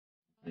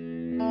Right,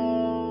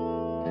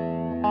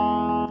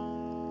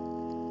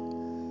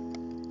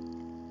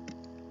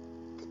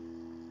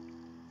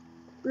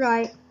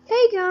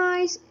 hey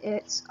guys,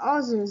 it's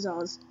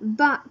Oz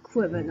back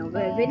with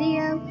another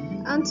video,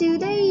 and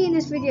today in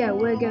this video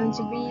we're going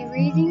to be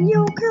reading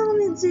your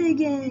comments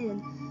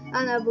again,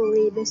 and I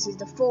believe this is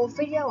the 4th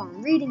video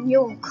on reading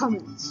your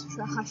comments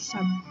for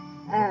hashtag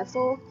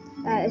 4.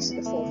 This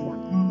is the 4th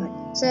one.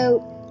 Right.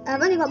 So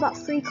I've only got about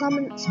 3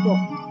 comments,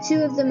 but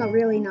 2 of them are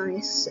really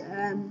nice,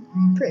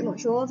 pretty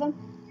much all of them,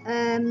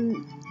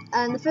 and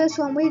the first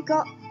one we've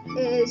got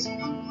is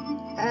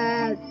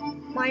my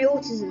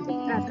autism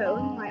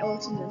poem.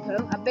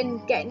 I've been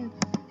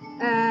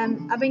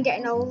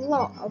getting a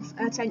lot of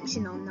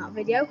attention on that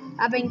video.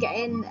 I've been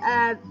getting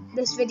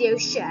this video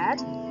shared,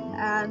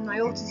 and my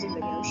autism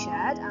video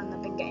shared, and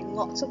I've been getting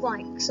lots of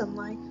likes on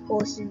my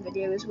autism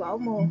video as well,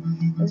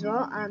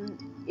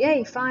 and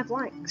yay, 5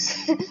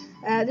 likes.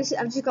 I've just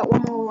got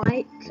 1 more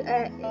like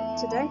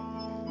today.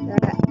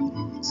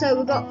 So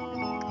we've got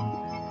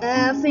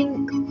I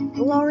think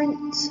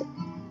Lawrence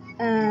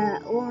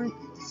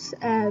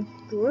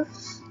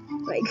Gross.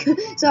 Like,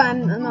 so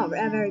I'm not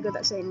very good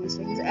at saying these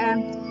things.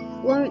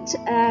 Lawrence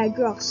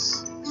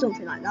Gross,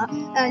 something like that.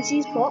 And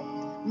she's put,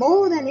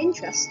 more than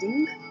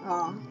interesting.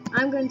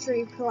 I'm going to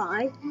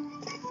reply,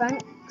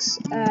 thanks.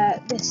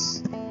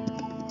 This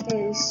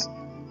is.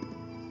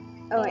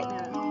 Oh wait,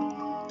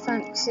 no.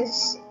 Thanks.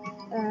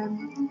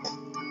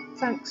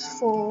 Thanks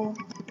for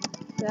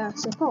the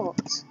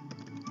support.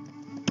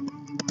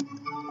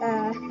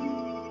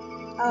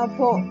 I'll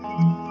put.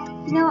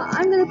 You know what,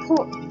 I'm gonna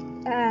put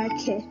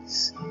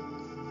kiss.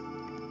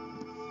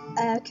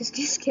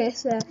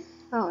 Kiss. I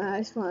don't know, I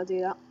just want to do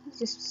that.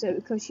 Just so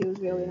because she was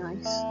really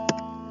nice.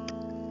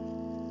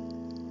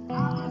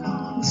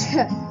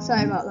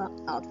 Sorry about that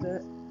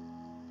advert.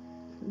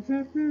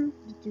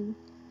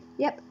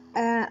 Yep,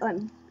 let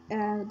me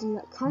do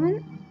that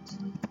comment.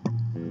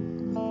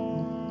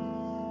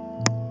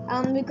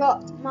 And we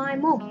got my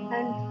mum,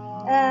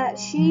 and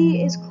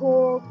she is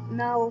called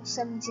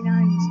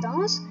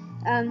Mel79stars.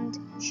 And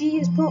she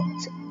has put,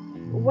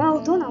 well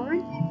done,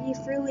 Aaron, you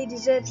truly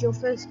deserve your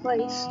 1st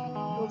place,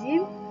 love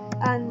you.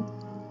 And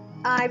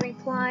I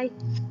reply,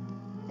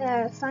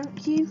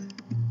 thank you,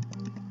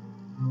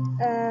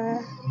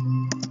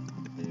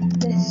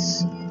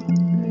 this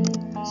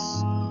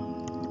means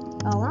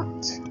a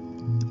lot.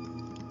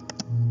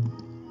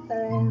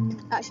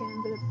 Actually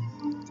I'm going to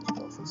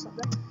put a full stop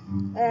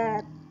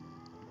there.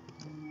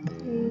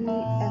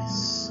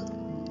 P.S.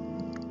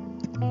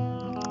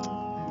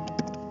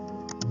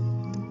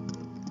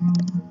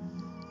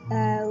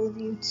 Love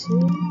you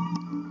too.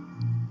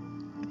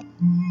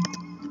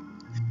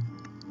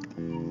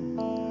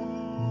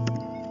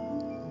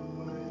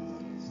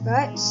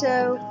 Right,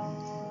 so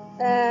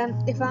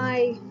if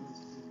I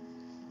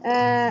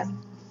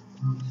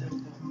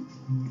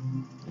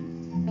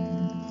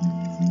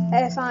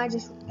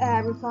just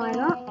reply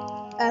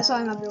that,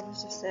 sorry, my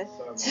brother's just there.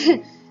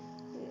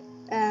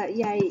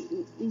 Yeah,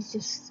 he's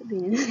just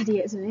being an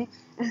idiot to me.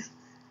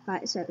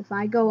 Right, so if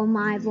I go on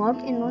my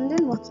vlog in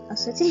London, what a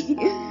city,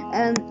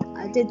 I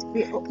did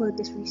upload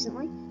this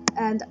recently,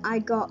 and I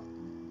got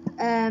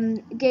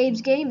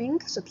Gabe's Gaming,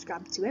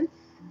 subscribe to him.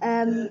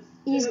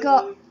 He's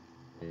got,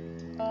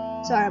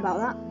 sorry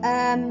about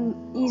that.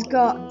 He's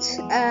got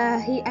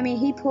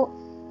he put,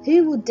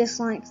 who would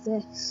dislike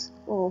this,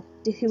 or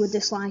who would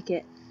dislike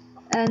it,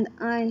 and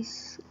I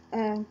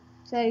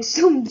say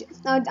some.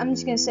 I'm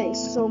just gonna say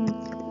some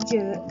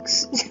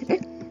jerks.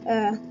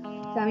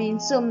 I mean,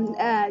 some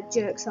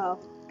jerks are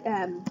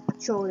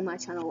trolling my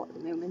channel at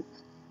the moment.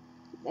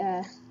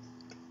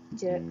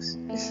 Jerks.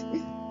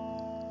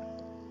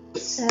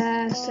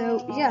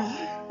 So yeah,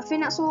 I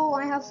think that's all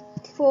I have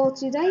for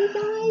today,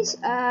 guys.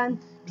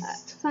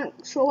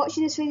 Thanks for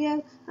watching this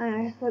video, and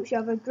I hope you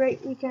have a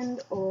great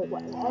weekend, or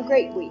a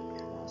great week.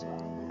 That's what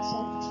I'm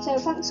gonna say. So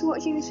thanks for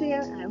watching this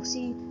video, and I will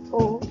see you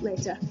all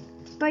later.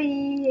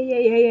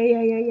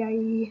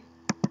 Bye.